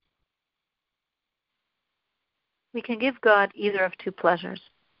We can give God either of two pleasures.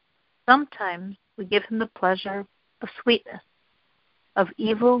 Sometimes we give him the pleasure of sweetness. Of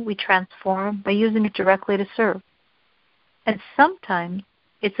evil we transform by using it directly to serve. And sometimes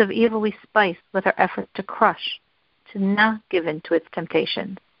it's of evil we spice with our effort to crush, to not give in to its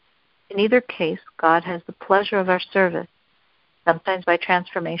temptations. In either case, God has the pleasure of our service, sometimes by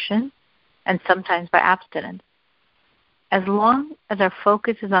transformation and sometimes by abstinence. As long as our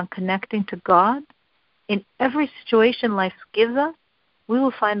focus is on connecting to God, in every situation life gives us, we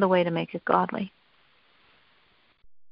will find the way to make it godly.